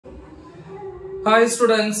Hi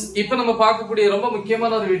students, இப்போ நம்ம பார்க்கக்கூடிய ரொம்ப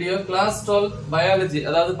முக்கியமான ஒரு வீடியோ class 12 biology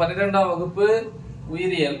அதாவது 12ஆம் வகுப்பு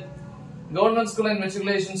உயிரியல் Government School and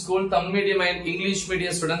Matriculation School Tamil medium and English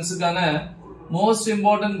medium students-க்கான most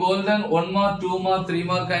important golden 1 mark 2 mark 3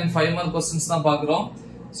 mark and 5 mark questions தான் பார்க்கிறோம்.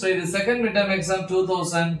 So இது second midterm exam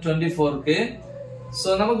 2024க்கு So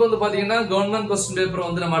நமக்கு வந்து பாத்தீங்கன்னா government question paper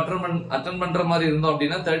வந்து நம்ம அட்டெண்ட் பண்ற மாதிரி இருந்தோம்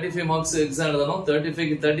அப்படினா 35 marks exam எழுதணும்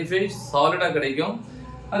 35 க்கு 35 சாலிடா கிடைக்கும்.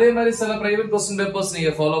 அதே மாதிரி சில பிரைவேட் क्वेश्चन பேப்பர்ஸ்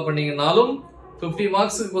நீங்க ஃபாலோ பண்ணீங்கனாலும் 50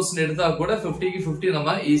 மார்க்ஸ் क्वेश्चन எடுத்தா கூட 50 க்கு 50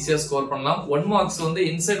 நம்ம ஈஸியா ஸ்கோர் பண்ணலாம் 1 மார்க்ஸ் வந்து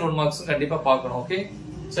இன்சைட் 1 மார்க்ஸ் கண்டிப்பா பார்க்கணும் ஓகே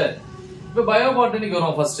சரி இப்போ பயோபாட்டனிக்கு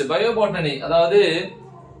வரோம் ஃபர்ஸ்ட் பயோபாட்டனி அதாவது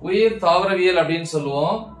உயிர் தாவரவியல் அப்படினு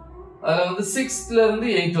சொல்லுவோம் அதுல வந்து 6th ல இருந்து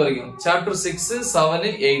 8th வரைக்கும் சாப்டர் 6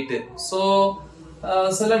 7 8 சோ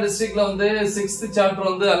சில டிஸ்ட்ரிக்ட்ல வந்து 6th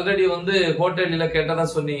சாப்டர் வந்து ஆல்ரெடி வந்து ஹோட்டல்ல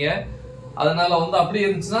கேட்டதா சொன்னீங்க அதனால வந்து அப்படி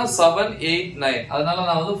இருந்துச்சுனா 7 8 9 அதனால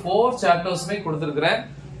நான் வந்து 4 சாப்டர்ஸ்மே கொடுத்திருக்கேன்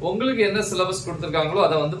உங்களுக்கு என்ன சிலபஸ் கொடுத்திருக்காங்களோ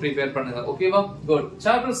அத வந்து ப்ரிப்பேர் பண்ணுங்க ஓகேவா குட்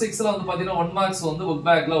சாப்டர் 6ல வந்து பாத்தீங்கன்னா 1 மார்க்ஸ் வந்து புக்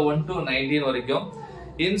பேக்ல 1 to 19 வரைக்கும்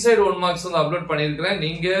இன்சைட் 1 மார்க்ஸ் வந்து அப்லோட் பண்ணிருக்கேன்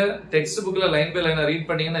நீங்க டெக்ஸ்ட் புக்ல லைன் பை லைனா ரீட்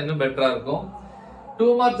பண்ணீங்கன்னா இன்னும் பெட்டரா இருக்கும்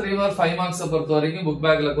 2 மார்க் 3 மார்க் 5 மார்க்ஸ் பொறுத்த வரைக்கும் புக்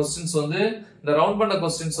பேக்ல क्वेश्चंस வந்து இந்த ரவுண்ட் பண்ண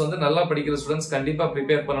क्वेश्चंस வந்து நல்லா படிக்கிற ஸ்டூடண்ட்ஸ் கண்டிப்பா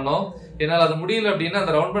ப்ரிப்பேர் பண்ணனும் என்னால அது முடியல அப்படினா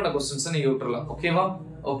அந்த ரவுண்ட் பண்ண क्वेश्चंस நீங்க விட்டுறலாம் ஓகேவா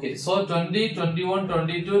Okay, so 20, 21,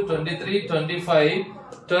 22, 23, 25,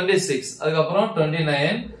 26, அதுக்கு அப்புறம்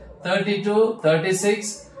 29, 32,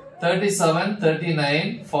 36, 37,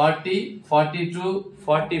 39, 40, 42,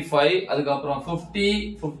 45, அதுக்கு அப்புறம் 50,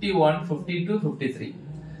 51, 52, 53.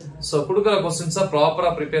 So கொடுக்கிற क्वेश्चंस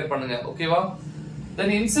ப்ராப்பரா ப்ரிப்பேர் பண்ணுங்க ஓகேவா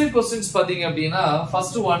then inside questions பாத்தீங்க அப்படினா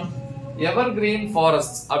first one evergreen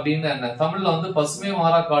forests அப்படினா என்ன தமிழ்ல வந்து பசுமை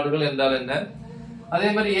மாறா காடுகள் என்றால் என்ன அதே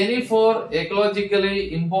மாதிரி any for ecologically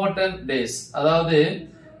important days அதாவது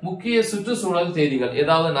முக்கிய சுற்றுச்சூழல் தேதிகள்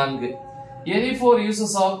ஏதாவது 4 any for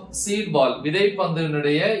uses of seed ball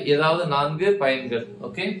விதைப்பந்தினுடைய ஏதாவது 4 பயன்கள்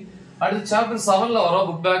ஓகே அடுத்து சாப்டர் 7ல வர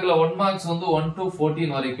புக் பேக்ல 1 மார்க்ஸ் வந்து 1 to 14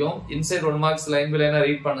 வரைக்கும் இன்சைட் 1 மார்க்ஸ் லைன் பை லைனா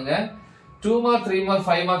ரீட் பண்ணுங்க 2 மார்க் 3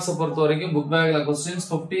 மார்க் 5 மார்க்ஸ் பொறுத்த வரைக்கும் புக் பேக்ல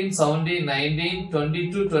क्वेश्चंस 15 17 19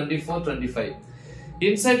 22 24 25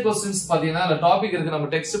 Inside questions பாத்தீங்கன்னா அந்த டாபிக் இருக்கு நம்ம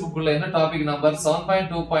டெக்ஸ்ட் புக்ல என்ன டாபிக் நம்பர்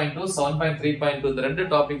 7.2.2 7.3.2 இந்த ரெண்டு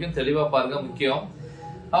டாபிக்கும் தெளிவா பாருங்க முக்கியம்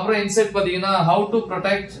அப்புறம் இன்சைட் பாத்தீங்கன்னா how to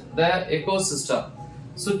protect the ecosystem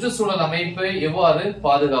சுற்றுச்சூழல் அமைப்பை எவ்வாறு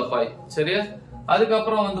பாதுகாப்பாய் சரியா அதுக்கு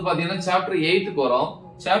அப்புறம் வந்து பாத்தீங்கன்னா சாப்டர் 8 க்கு வரோம்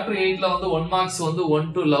சாப்டர் 8ல வந்து 1 மார்க்ஸ் வந்து 1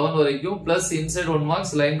 to 11 வரைக்கும் plus inside 1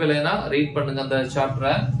 marks line by லைனா ரீட் பண்ணுங்க அந்த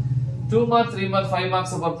சாப்டரை 2 மார்க் 3 மார்க் 5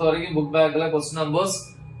 மார்க்ஸ் பொறுத்த வரைக்கும் புக் பேக்ல क्वेश्चन நம்பர்ஸ்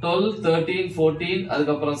 12, 13, 14,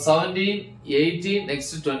 அதுக்கப்புறம் 17, 18,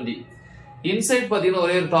 next 20. Inside பாத்தீங்கன்னா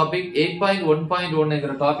ஒரே ஒரு டாபிக் 8.1.1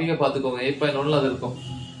 என்கிற டாபிக்கை பாத்துக்கோங்க 8.1ல அது இருக்கும்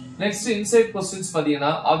next inside questions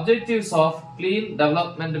பாத்தீங்கன்னா objectives of clean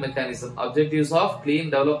development mechanism objectives of clean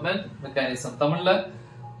development mechanism தமிழ்ல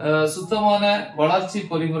சுத்தமான வளர்ச்சி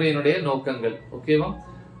பொறிமுறையினுடைய நோக்கங்கள் ஓகேவா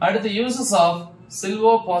அடுத்து uses of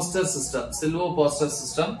silvopasture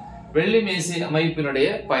system வெள்ளி மேசை அமைப்பினுடைய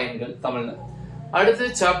பயன்கள் தமிழ்ல அடுத்து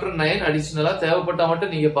சாப்டர் 9 அடிஷனலா தேவைப்பட்டா மட்டும்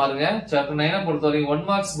நீங்க பாருங்க சாப்டர் 9 பொறுத்த வரைக்கும் 1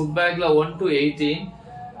 மார்க்ஸ் புக் பேக்ல 1 to 18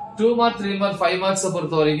 2 மார்க் 3 மார்க் 5 மார்க்ஸ்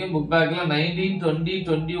பொறுத்த வரைக்கும் புக் பேக்ல 19 20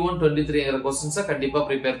 21 23 என்கிற क्वेश्चंस கண்டிப்பா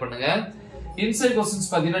ப்ரிப்பேர் பண்ணுங்க இன்சைட் क्वेश्चंस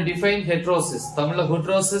பாத்தீங்கன்னா டிஃபைன் ஹெட்ரோசிஸ் தமிழ்ல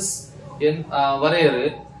ஹெட்ரோசிஸ் வரையறு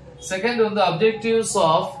செகண்ட் வந்து அப்ஜெக்டிவ்ஸ்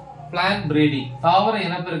ஆஃப் பிளான்ட் பிரீடிங் தாவர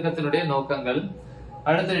இனப்பெருக்கத்தினுடைய நோக்கங்கள்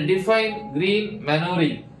அடுத்து டிஃபைன் கிரீன்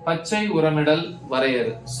மேனூரிங் பச்சை உரமிடல்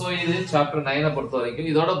வரையறு சோ இது சாப்டர் 9 பொறுத்த வரைக்கும்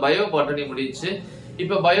இதோட பயோபாட்டனி முடிஞ்சு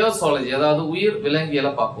இப்ப பயோசாலஜி அதாவது உயிர் விலங்கியல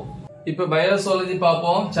பாப்போம் இப்ப பயோசாலஜி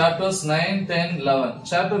பாப்போம் சாப்டர்ஸ் 9 10 11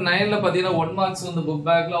 சாப்டர் 9ல பாத்தீங்கன்னா 1 மார்க்ஸ் வந்து புக்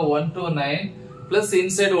பேக்ல 1 to 9 plus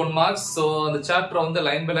inside 1 marks so அந்த சாப்டர் வந்து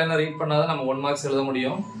லைன் பை லைனா ரீட் பண்ணாதான் நம்ம 1 மார்க்ஸ் எழுத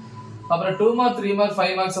முடியும் அப்புறம் 2 மார்க் 3 மார்க்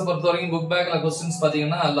 5 மார்க்ஸ் பொறுத்த வரைக்கும் புக் பேக்ல क्वेश्चंस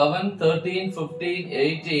பாத்தீங்கன்னா 11 13 15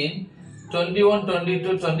 18 21,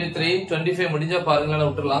 22, 23, 25 முடிஞ்சா பாருங்களேன்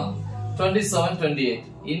விட்டுறலாம் 27, 28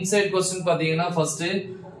 இன்சைட் क्वेश्चन பாத்தீங்கன்னா first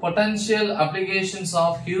potential applications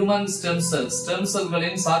of human stem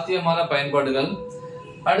cellகளின் சாத்தியமான பயன்பாடுகள்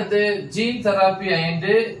அடுத்து gene therapy and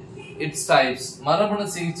its types மரபணு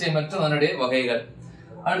சிகிச்சை மற்றும் அதனுடைய வகைகள்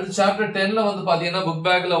அடுத்து சாப்டர் 10ல வந்து பாத்தீங்கன்னா புக்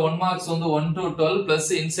பேக்ல 1 மார்க்ஸ் வந்து 1 to 12 பிளஸ்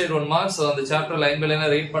இன்சைட் 1 மார்க்ஸ் அந்த சாப்டர் லைன் பை லைனா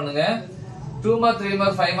ரீட் பண்ணுங்க 2 மார்க் 3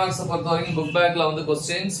 மார்க் 5 மார்க்ஸ் பொறுத்த வரைக்கும் புக் பேக்ல வந்து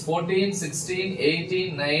questions 14 16 18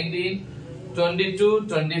 19 22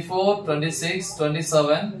 24 26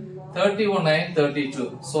 27 31 9 32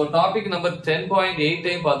 so topic number 10.8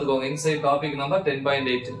 time பாத்துக்கோங்க இன்சைட் டாபிக் நம்பர்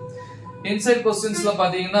 10.8 இன்சைட் क्वेश्चंसல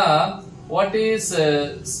பாத்தீங்கன்னா what is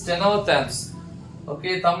stenotherms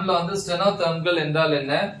ஓகே தமிழ்ல வந்து ஸ்டெனோதெர்ம்கள் என்றால்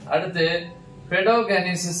என்ன அடுத்து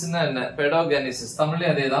பெடோகெனிசிஸ் என்ன? பெடோகெனிசிஸ்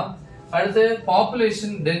தமிழ்ல அதேதான். அடுத்து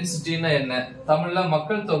பாப்புலேஷன் டென்சிட்டினா என்ன? தமிழ்ல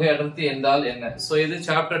மக்கள் தொகை அடர்த்தி என்றால் என்ன? சோ இது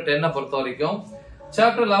சாப்டர் 10 பொறுத்த வரைக்கும்.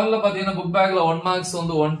 சாப்டர் 11ல பாத்தீங்கன்னா புக் பேக்ல 1 மார்க்ஸ்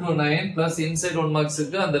வந்து 1 to 9 பிளஸ் இன்சைட் 1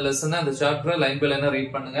 மார்க்ஸ்க்கு அந்த லெசன் அந்த சாப்டர் லைன் பை லைனா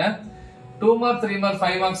ரீட் பண்ணுங்க. 2 மார்க் 3 மார்க்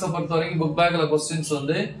 5 மார்க்ஸ் பொறுத்த வரைக்கும் புக் பேக்ல क्वेश्चंस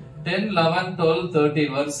வந்து 10 11 12 13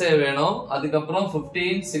 வரிசையா வேணும். அதுக்கு அப்புறம்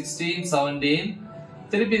 15 16 17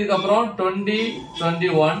 திருப்பி இதுக்கு அப்புறம் 20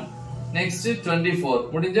 21 நெக்ஸ்ட் 24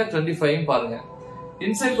 முடிஞ்சா 25 பாருங்க.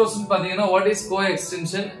 இன்சைட் क्वेश्चन பாத்தீங்கன்னா what is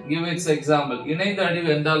co-extension, give its example. இணைந்த அடிவு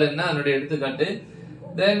என்றால் என்ன, அதனுடைய எடுத்துக்காட்டு.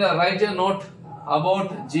 then write a note about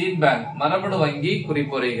gene bank, மரபணு வங்கி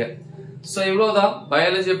குறிப்புரைக. சோ இவ்வளவுதான்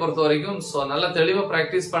பயாலஜியை பொறுத்த வரைக்கும். சோ நல்லா தெளிவா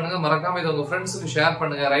பிராக்டிஸ் பண்ணுங்க. மறக்காம இதை உங்க ஃப்ரெண்ட்ஸ்க்கு ஷேர்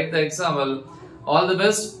பண்ணுங்க. Right the example. All the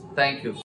best. Thank you.